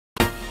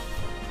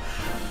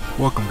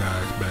Welcome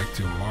guys back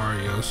to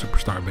Mario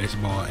Superstar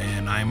Baseball,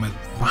 and I'm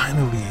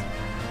finally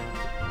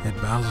at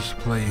Bowser's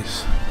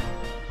place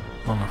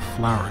on a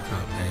flower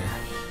cup, man.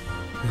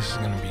 This is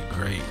gonna be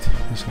great.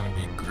 This is gonna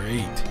be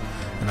great.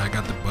 And I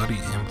got the buddy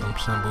emblem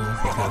symbol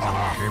because I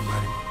want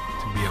everybody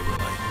to be able to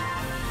like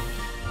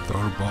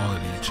throw the ball at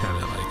each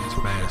other like it's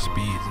fast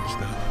speeds and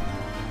stuff,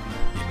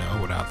 you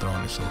know, without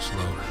throwing it so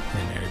slow.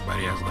 And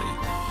everybody has like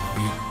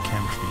good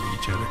chemistry with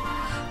each other,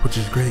 which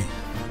is great.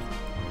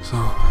 So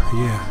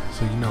yeah,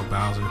 so you know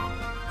Bowser,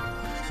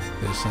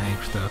 the same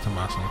stuff to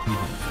my son. He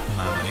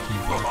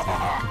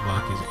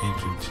blocked his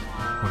entrance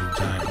with a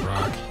giant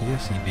rock.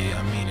 Yes, he did.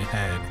 I mean, it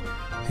had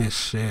his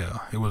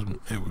shell. It was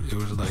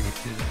like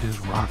his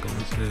rock of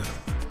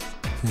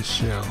his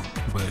shell,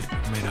 but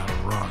made out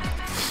of rock.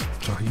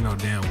 So you know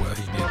damn well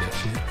he did that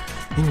shit.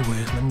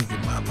 Anyways, let me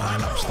get my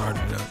lineup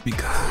started up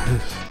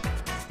because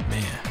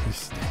man,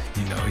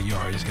 you know, you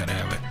always gotta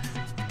have it.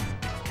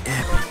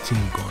 Epic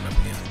team going up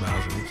against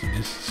Bowser.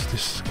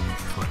 This is gonna be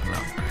fucking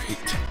up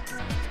great.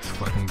 It's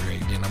fucking great.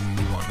 Then I'm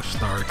gonna move on to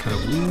Star Cup.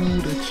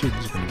 Ooh, that shit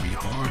is gonna be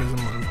hard as a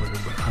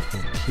motherfucker, but I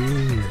don't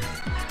care.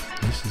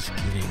 This is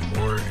getting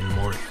more and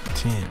more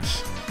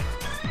intense.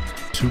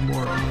 2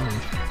 more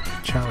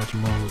challenge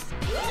mode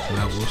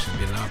levels, and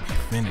then I'll be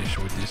finished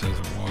with this as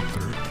a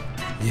walkthrough.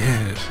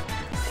 Yes.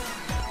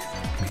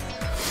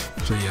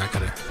 So yeah, I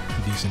got a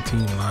decent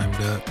team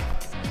lined up,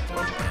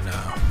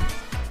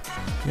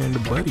 and the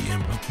buddy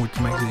emblem, which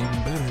makes it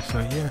even better. So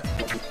yeah,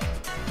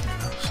 you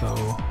know, so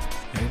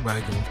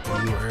everybody can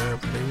do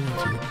wherever they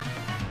want to.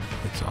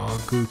 It's all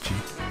Gucci.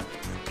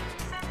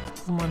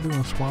 What am I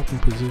doing? Swapping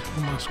positions?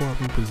 What am I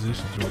swapping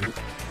positions with?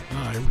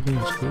 Nah,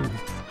 everything's cool.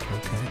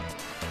 Okay.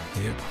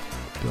 Yep.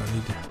 Do I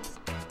need to?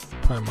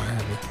 Probably might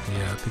have to.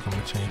 Yeah, I think I'm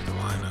gonna change the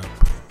lineup.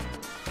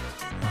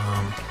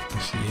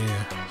 Let's see.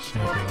 Yeah,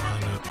 change the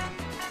lineup.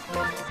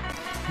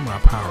 My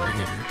power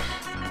hitters.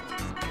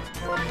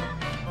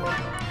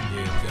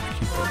 Yeah, we gotta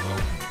keep the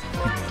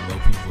low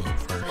people up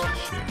first and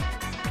shit.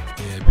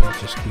 Yeah,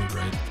 Peach is scoot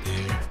right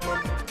there.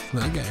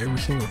 Look, I got every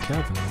single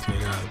captain on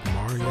here. I got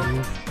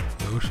Mario,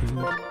 Yoshi,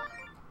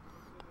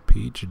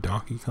 Peach,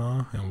 Donkey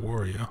Kong, and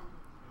Wario.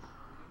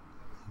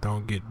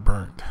 Don't get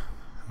burnt.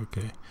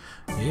 Okay.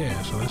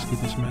 Yeah, so let's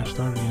get this match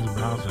started against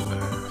Bowser's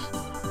ass.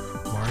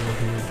 Mario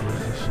here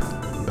versus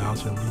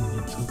Bowser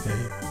minions.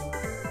 Okay.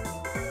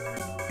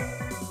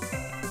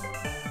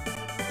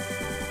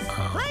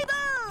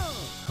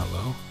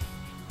 Hello?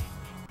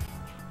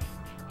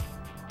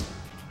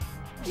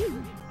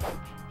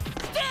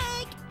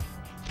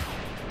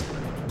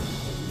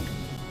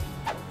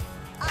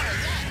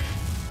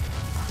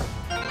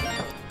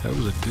 That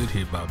was a good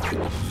hit by Baby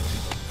Luigi.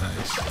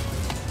 Nice.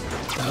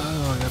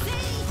 Oh, I gotta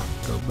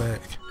go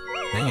back.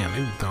 Damn,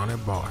 they were throwing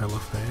that ball hella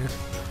fast.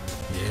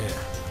 Yeah,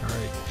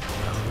 alright.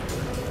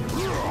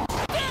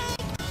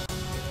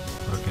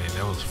 Okay,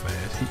 that was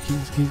fast.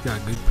 He's got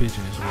good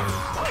pitching as well as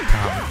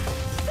power.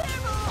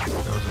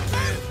 That was a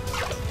bad.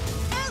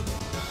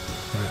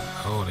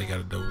 Oh, they got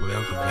a double. That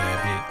was a bad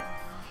hit.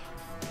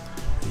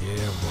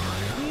 Yeah,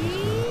 Mario.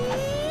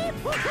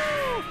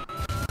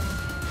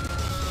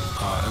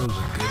 Oh, that was a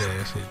good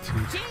ass hit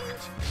too.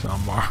 So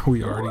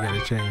we already got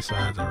to change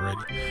sides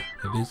already.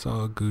 But it's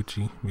all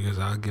Gucci because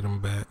I'll get him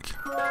back.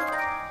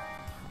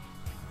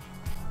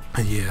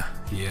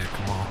 Yeah,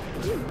 come on.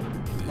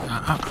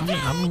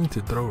 I mean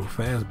to throw a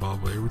fastball,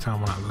 but every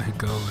time when I let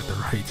go at the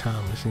right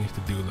time, it seems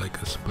to do like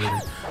a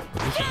splitter.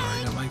 But it's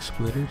alright. I like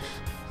splitters.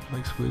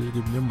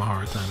 Give them a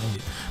hard time.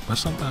 But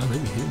sometimes they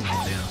be hitting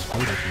them damn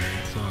splitters, man.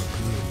 It's all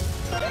good.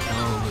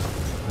 Oh, look.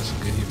 That's a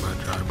good hit by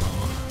dry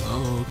ball.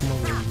 Oh, come on,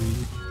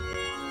 baby.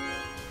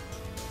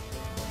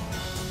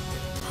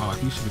 Oh,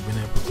 he should have been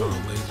able to throw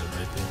a laser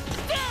right there.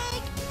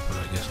 But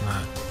I guess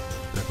not.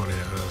 That's why they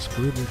had a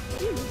splitter.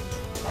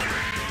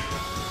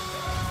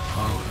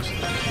 Oh, that's a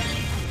good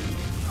hit.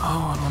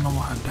 Oh, I don't know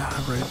why I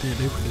died right there.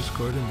 They would have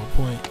scored him a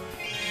point.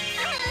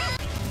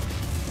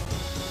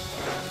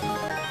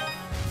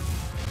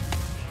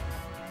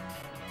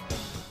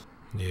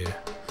 Yeah.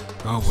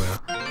 Oh well,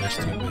 that's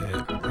too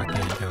bad. I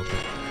can't help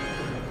it.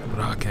 But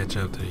I'll catch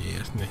up to the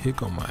yes. Now here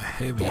go my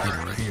heavy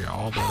hitter right here.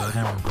 All the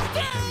Hammer Brothers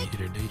heavy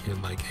hitter, they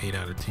hit like 8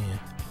 out of 10.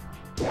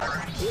 So,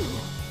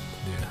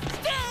 yeah.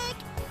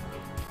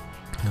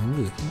 And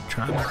look, he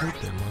trying to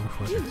hit that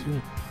motherfucker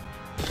too.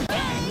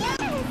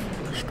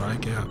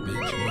 Strike out, bitch.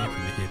 You ain't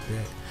finna hit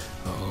that.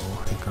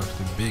 Uh-oh, here comes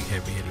the big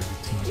heavy hitter, the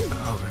Team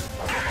Bowser.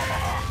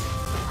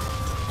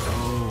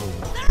 Oh,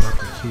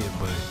 perfect hit,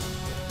 but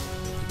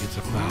he gets a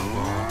foul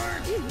ball.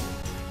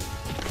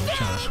 I'm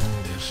trying to swing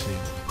that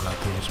shit, but I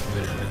threw a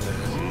splitter in his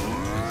ass.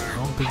 I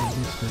don't think he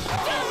gets this one.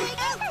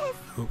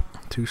 Oh,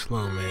 too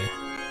slow, man.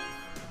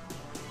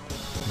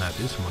 Not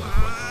this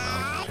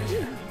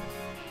motherfucker.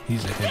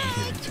 He's a heavy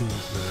hitter too,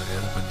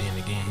 but then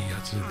again, he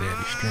got his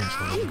daddy's strength,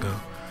 so let's go.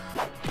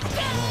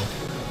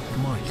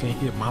 Come on, you can't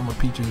hit Mama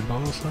Peach's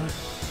ball side?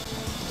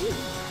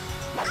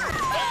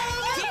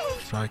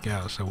 Strike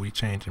out, so we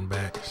changing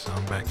back, so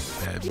I'm back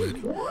to that, buddy.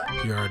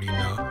 You already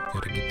know,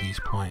 gotta get these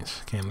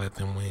points, can't let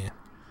them win.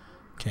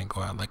 Can't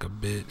go out like a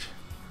bitch.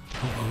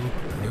 Uh-oh,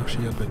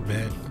 Yoshi up at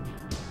bat.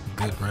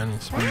 Good running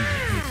speed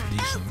and hits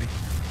decently.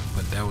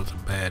 But that was a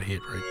bad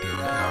hit right there.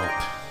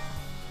 Out.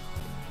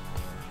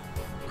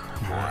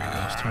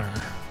 Wario's turn.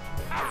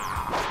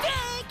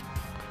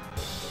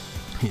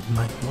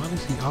 Like, why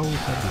does he always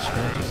have to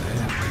scratch his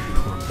ass right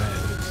before a bat?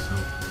 It's so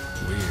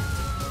weird.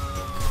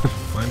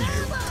 Funny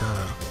every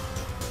time.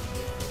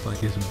 It's like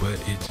his butt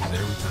itches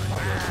every time he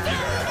goes to the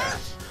bat.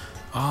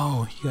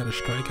 Oh, he got a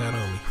strikeout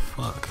on me.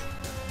 Fuck.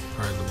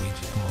 Alright,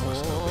 Luigi, come on,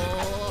 let's go, baby.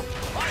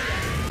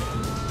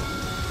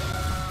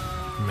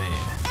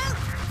 Man.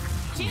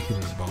 We hitting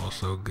the ball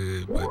so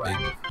good, but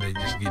they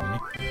just get me.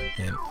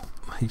 And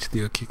he's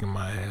still kicking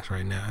my ass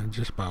right now,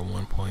 just by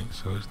 1 point,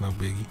 so it's no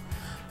biggie.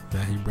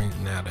 Now he brings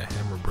now the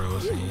Hammer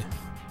Bros in.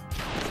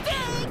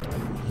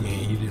 Yeah,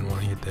 he didn't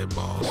want to hit that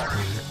ball.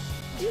 Splitter.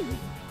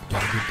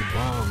 Gotta get the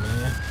ball,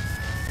 man.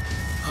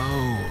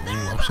 Oh,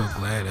 I'm so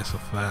glad that's a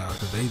foul,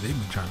 because they be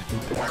trying to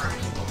hit that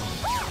fucking ball.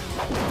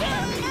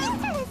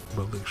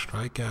 But look,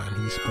 strikeout and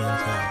he spins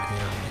out.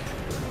 Hell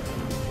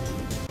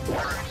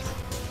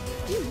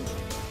yeah.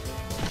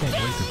 Can't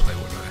wait to play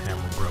with a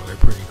Hammer Bro. They're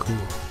pretty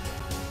cool.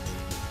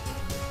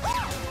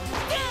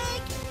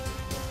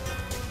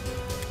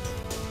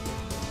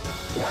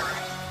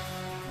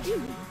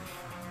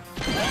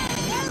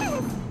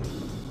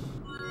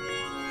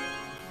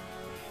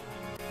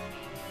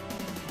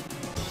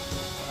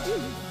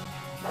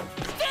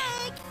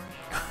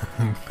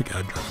 The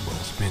guy Dragon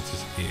Ball spins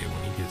his head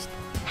when he hits the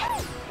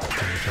ball.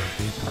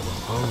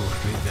 Oh,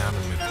 straight down the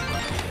middle.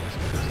 Lucky ass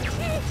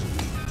man.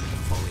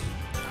 If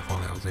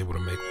only I was able to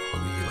make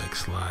Luigi like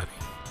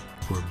sliding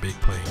for a big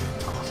play and then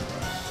toss it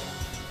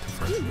to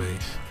first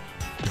base.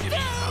 Get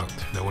him out.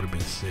 That would have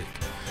been sick.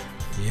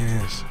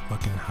 Yes,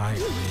 fucking hype,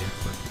 man.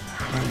 Fucking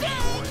hype,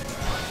 boy.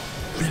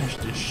 Finish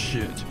this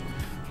shit.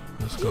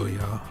 Let's go,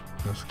 y'all.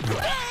 Let's go.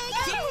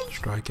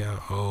 Strikeout.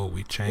 Oh,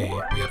 we changed. We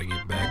gotta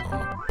get back on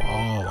the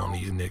ball on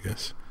these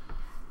niggas.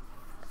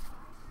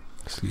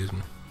 Excuse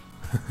me.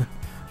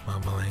 My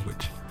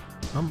language.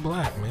 I'm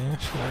black, man.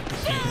 Shit, I can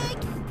say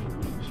that.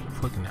 Shit,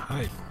 fucking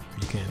hype.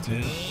 You can't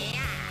tell.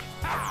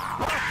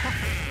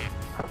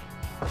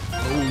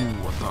 Oh,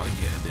 I thought he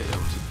had that. That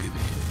was a good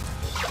hit.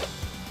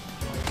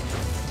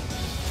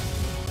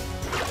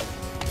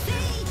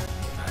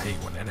 I hate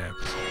when that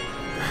happens.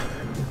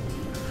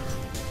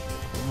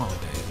 Come on,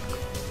 Daisy.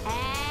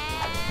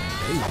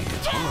 Daisy,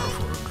 it's hard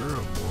for a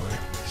girl, boy.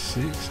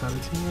 6 out of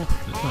 10?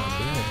 That's not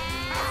bad.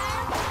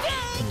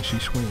 I mean, she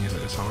swings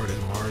as hard as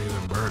Mario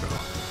and Birdo.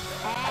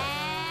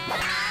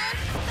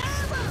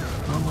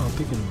 I don't know, I'm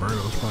thinking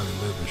Birdo's probably a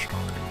little bit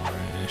stronger than Mario.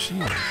 And she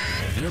is.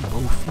 And they're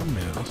both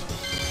females.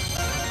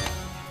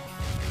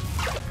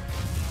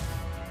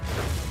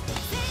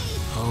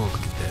 Oh,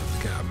 look at that. We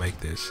gotta make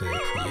that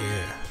safe.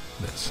 Yeah.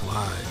 That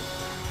slide.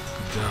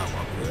 Good job,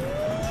 my boy.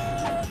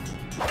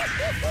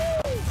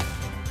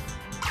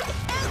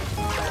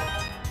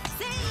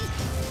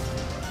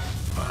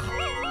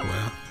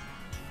 Well,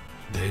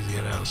 Daisy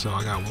got out, so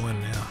I got one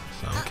now.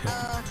 So I'm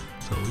catching.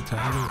 So we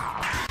tied up.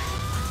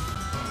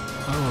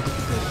 Oh, look at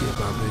that hit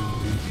by Baby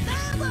Luigi.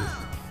 That's good.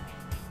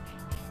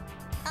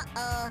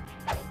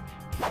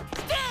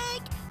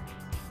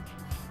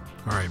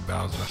 Alright,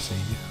 Bowser, I see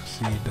you. I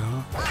see you,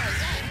 dog.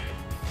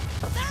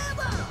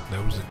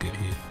 That was a good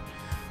hit.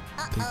 I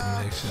think the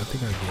next, I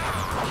think I get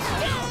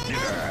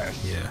out.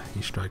 Yeah,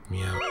 he striked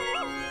me out.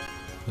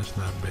 That's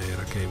not bad.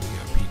 Okay, we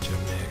got Peach up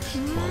next.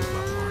 Followed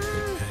by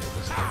Market. Hey,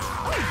 let's go.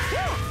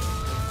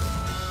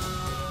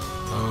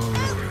 Oh,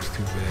 that's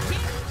too bad.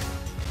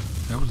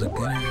 That was a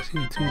good ass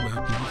hit too by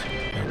Peach.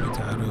 And we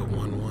tied up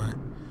 1-1.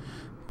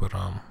 But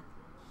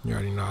you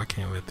already know I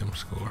can't let them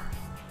score.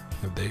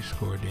 If they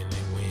score, then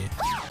they win.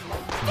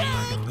 I'm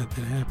not gonna let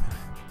that happen.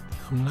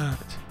 I'm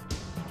not.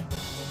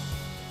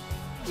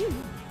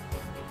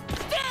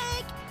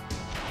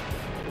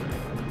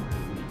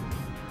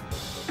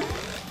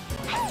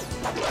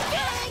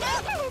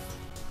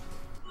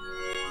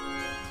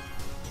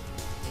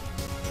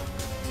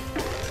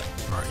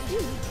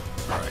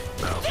 Alright,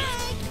 Bowser.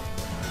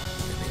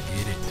 They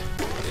get it.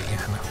 They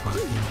gotta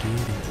fucking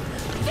get it.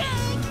 They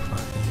gotta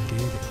fucking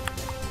get it.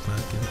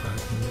 Fucking get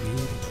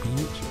it.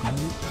 Bitch.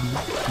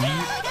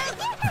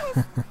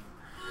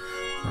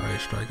 Alright,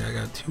 strike. I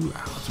got 2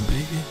 outs,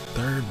 baby.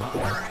 Third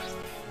bottom.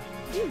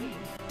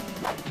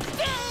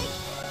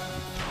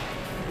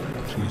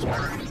 Excuse me.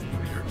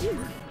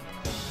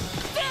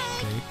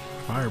 Okay,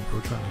 Fire Bro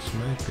trying to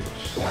smack this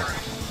shit.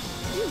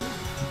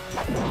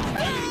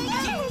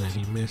 And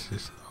he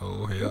misses.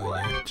 Oh hell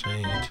yeah,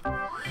 change.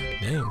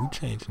 Dang, we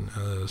changing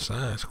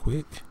sides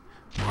quick.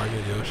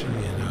 Mario, Yoshi,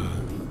 and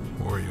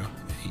Wario.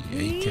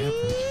 8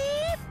 captains.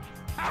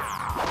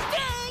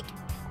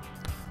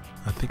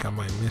 I think I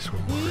might miss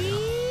with Mario.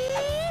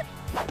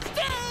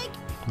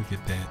 Look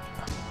at that.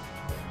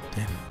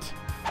 Damn it.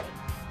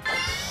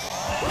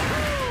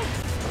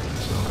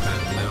 So I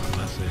left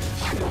and I said,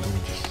 shit, let me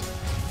just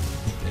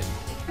hit that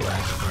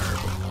last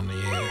fireball on the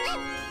ass.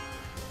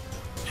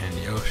 And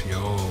Yoshi, oh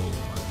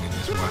my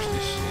goodness, watch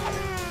this shit.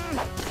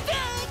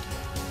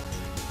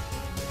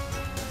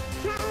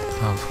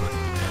 I was fucking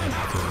mad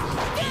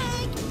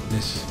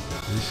because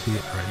this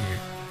hit right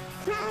here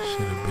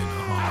should have been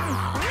a home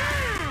run.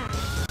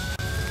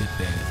 Look at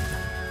that.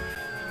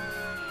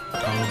 I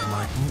was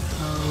like,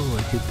 no,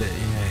 I hit that,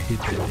 yeah, I hit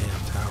that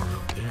damn tower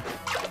up there.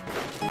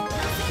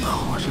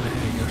 Oh, I should have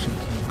had Yoshi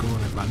keep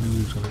going if I knew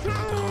he was gonna throw it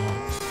to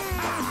home.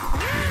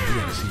 Yeah, we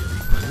gotta see a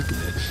replay. Look at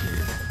that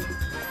shit.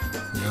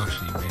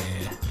 Yoshi,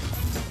 man.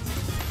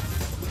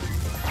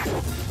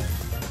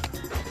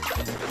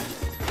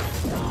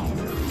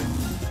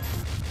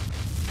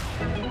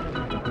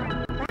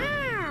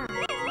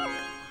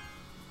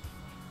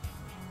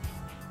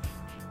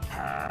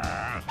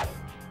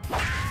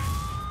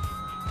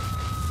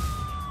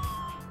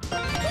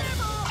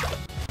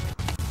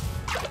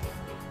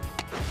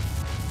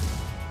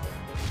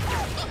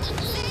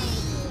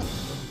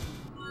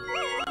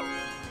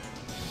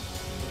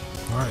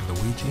 Alright,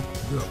 Luigi,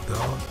 you up,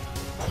 dog?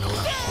 No, I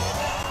can't.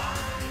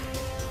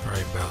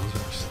 Alright,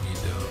 Bowser, see you,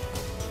 dog.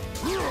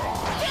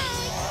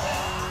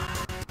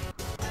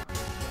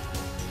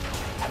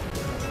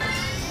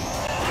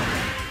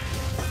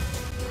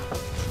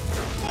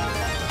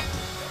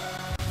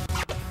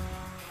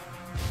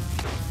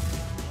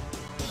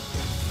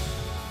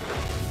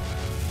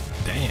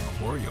 Damn,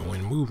 Wario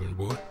wasn't moving,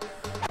 boy.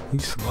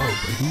 He's slow, but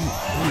he's moving.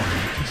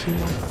 You see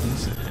him? He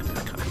said, I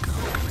gotta go.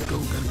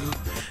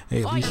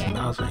 Hey, at least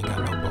Bowser ain't got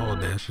no ball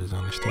dashers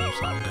on his team,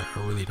 so I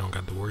really don't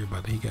got to worry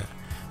about it. He got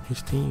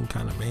his team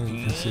kind of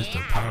mainly consists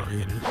of power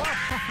hitters.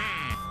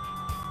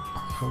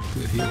 Oh,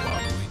 good hit,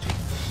 Luigi.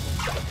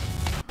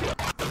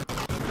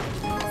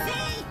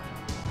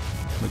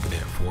 Look at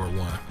that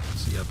 4-1.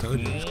 See, I told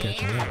you he was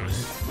catching up, man.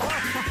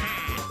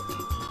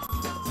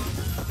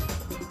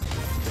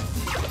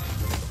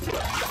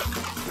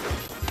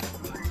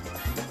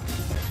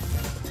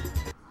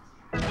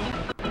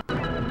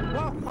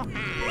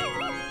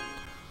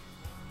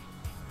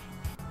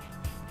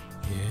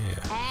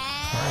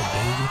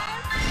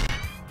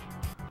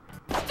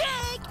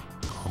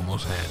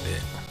 Almost had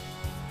that.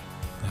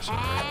 That's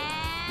alright.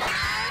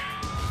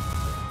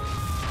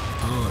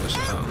 Oh, that's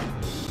out.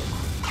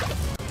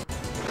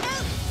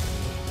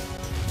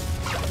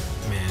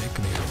 Man, that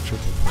could have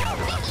triple if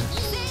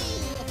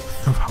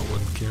I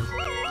wasn't careful.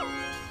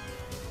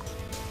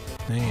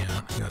 Damn, I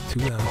got 2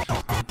 out.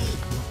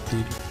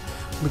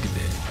 Look at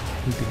that.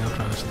 You think I'm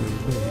trying to steal the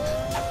base?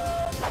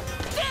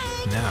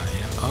 Now I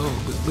am. Oh,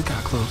 look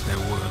how close that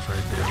was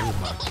right there. Oh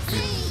my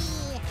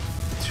goodness.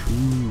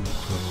 Too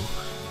close.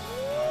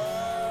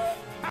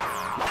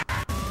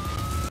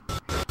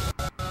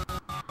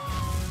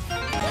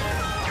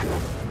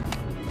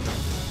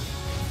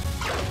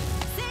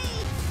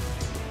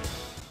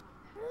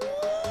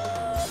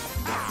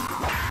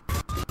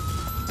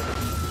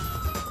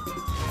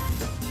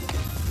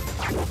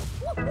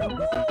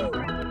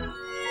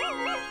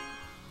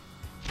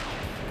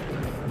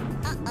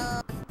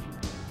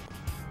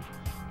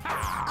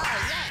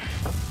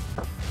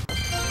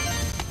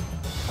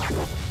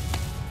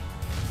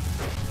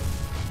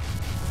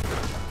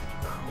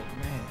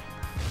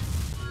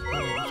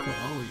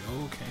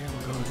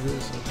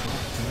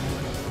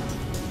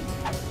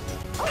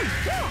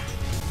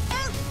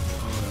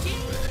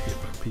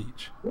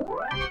 Peach.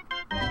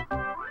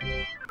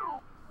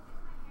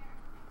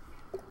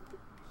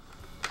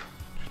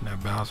 Now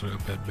Bowser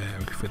up that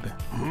bad for the.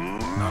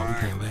 No, we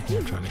can't let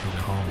him try to hit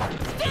it home.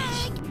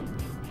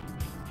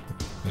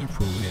 That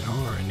fool hit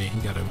hard and then he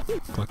got a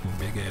fucking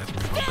big ass on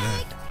my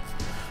back.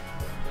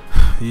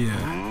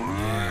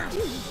 Yeah.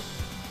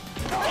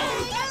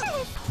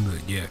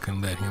 Look, yeah,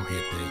 couldn't let him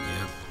hit that,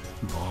 yeah.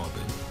 Ball,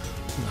 but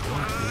now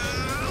watch this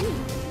shit.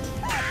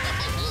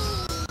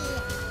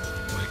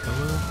 Like,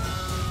 hello?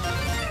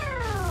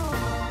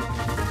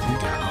 He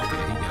got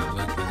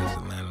lucky because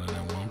it landed on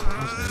that one part.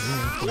 I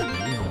said, man,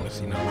 we don't want to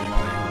see no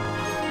replay.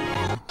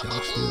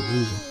 Y'all still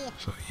losing,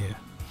 so yeah.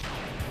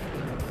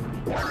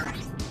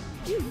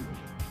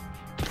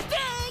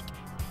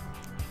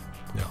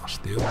 Y'all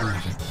still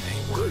losing.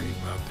 Ain't worried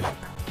about that.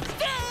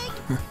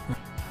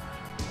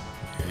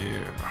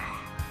 Yeah.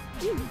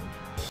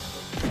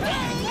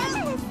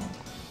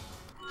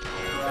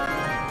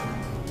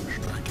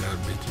 Strike out,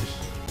 bitches.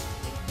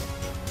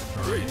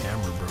 Alright,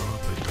 hammer, bro. I'll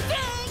put it back.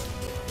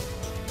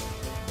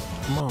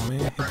 Come on, man.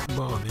 Hit the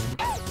ball, dude.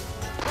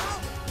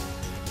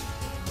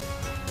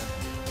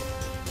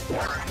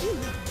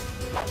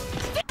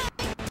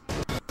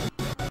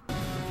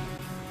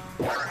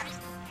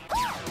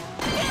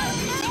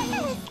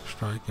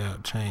 Strikeout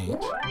change.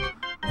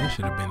 That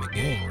should have been the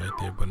game right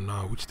there, but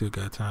no, we still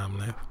got time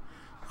left.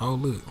 Oh,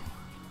 look.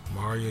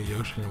 Mario,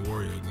 Yoshi, and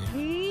Wario again.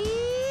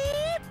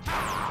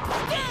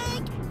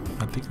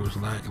 I think it was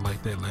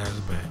like that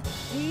last bat.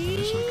 But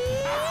it's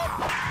okay.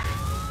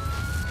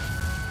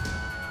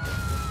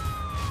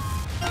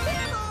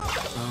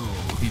 Oh,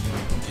 he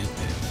didn't even get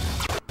that.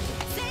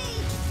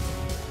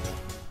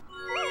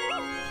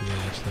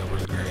 Yes, that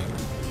was great.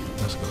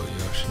 Let's go,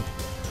 Yoshi.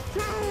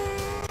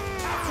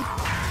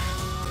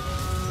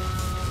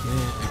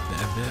 Man,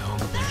 if that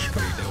only been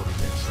straight, that would have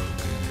been so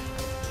good.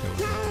 That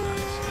would have been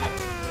nice.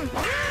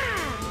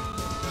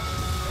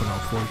 but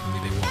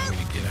unfortunately they want me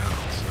to get out,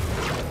 so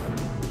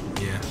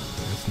yeah,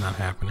 it's not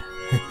happening.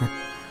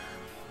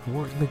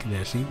 Look at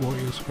that, see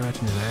Wario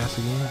scratching his ass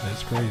again?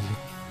 That's crazy.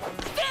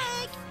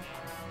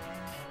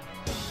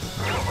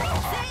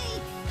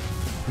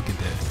 Look at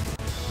that.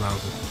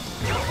 Bowser.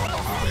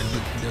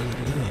 Look, he does it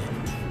again.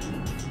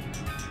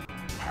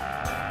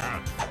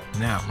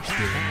 Now I'm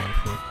stealing,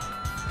 motherfucker.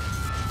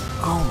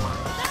 Oh my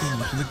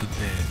goodness, look at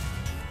that.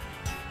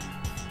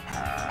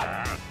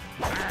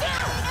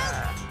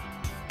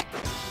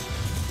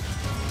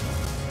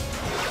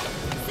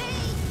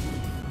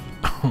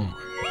 Oh my,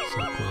 so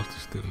close to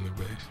stealing the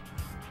base.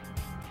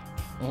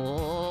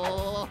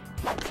 Oh.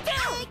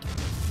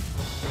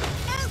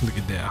 Look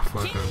at that, I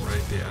fucked up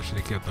right there. I should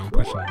have kept on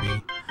pushing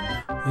B.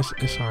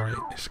 It's alright,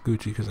 it's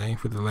Gucci, because I ain't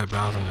for to let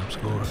Bowser and them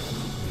score.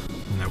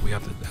 Now we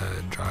have to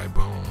dry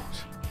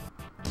bones.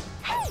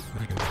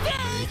 Back in the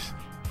base.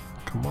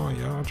 Come on,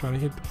 y'all, I'm trying to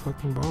hit the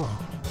fucking ball.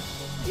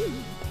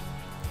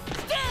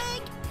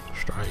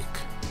 Strike.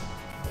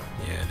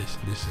 Yeah, this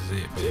is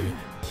it, baby.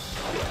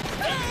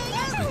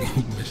 Look,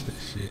 he missed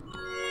that shit.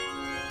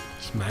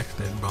 Smacks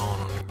that bone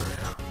on the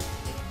ground.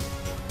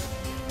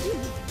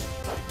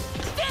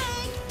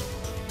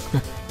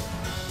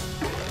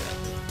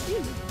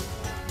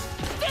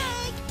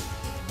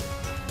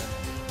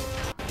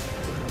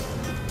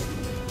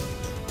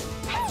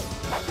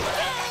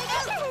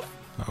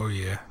 Oh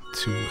yeah,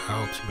 2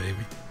 outs,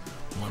 baby.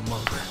 1 more,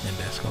 and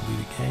that's gonna be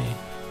the game.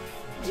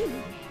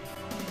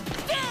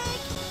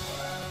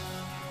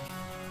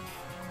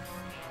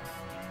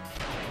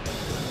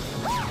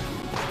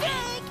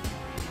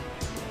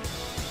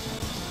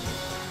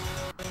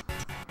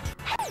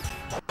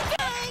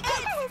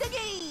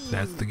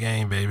 That's the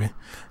game, baby.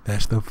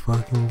 That's the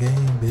fucking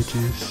game,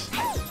 bitches.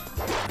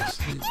 That's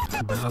it.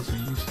 Bowser,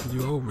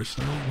 you over,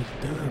 son. It's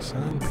done,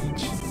 son.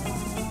 Peach.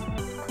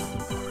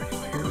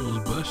 Heroes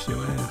bust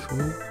your ass,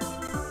 fool.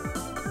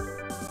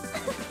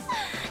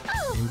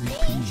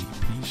 MVP.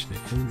 Peach the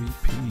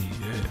MVP,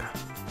 yeah.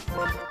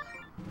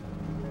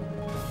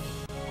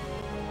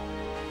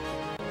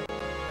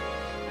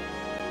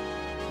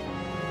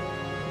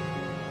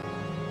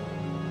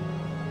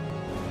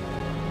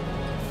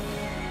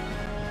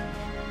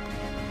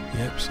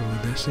 Yep, so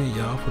that's it,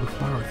 y'all, for the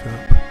Flower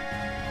Cup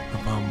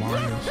about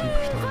Mario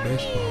Superstar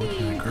Baseball, which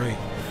is great.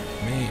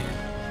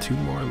 Man, 2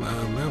 more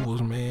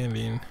levels, man,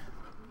 then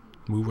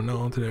moving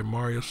on to that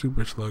Mario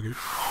Super Slugger.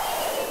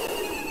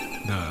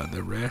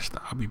 The rest,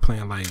 I'll be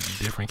playing like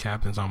different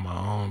captains on my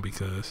own,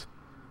 because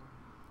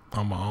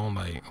on my own,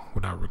 like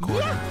without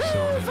recording,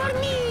 so that I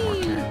can get more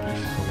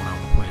characters. So when I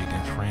want to play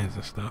against friends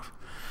and stuff,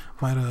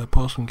 might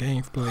post some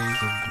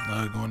gameplays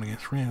of going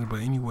against friends. But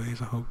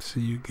anyways, I hope to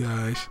see you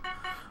guys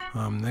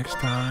next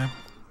time,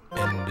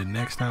 and the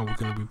next time we're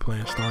gonna be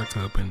playing Star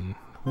Cup, and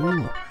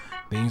whoo,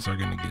 things are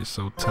gonna get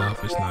so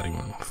tough it's not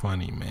even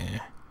funny, man.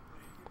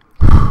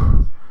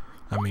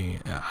 I mean,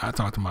 I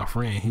talked to my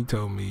friend, he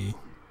told me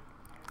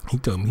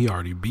he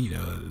already beat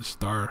the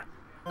star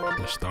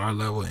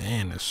level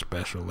and the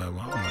special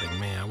level. I'm like,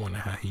 man, I wonder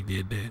how he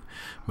did that.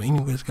 But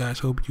anyways, guys,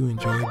 hope you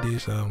enjoyed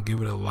this.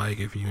 Give it a like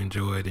if you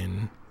enjoyed,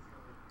 and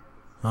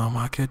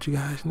I'll catch you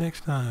guys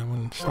next time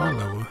on star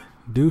level.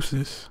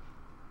 Deuces.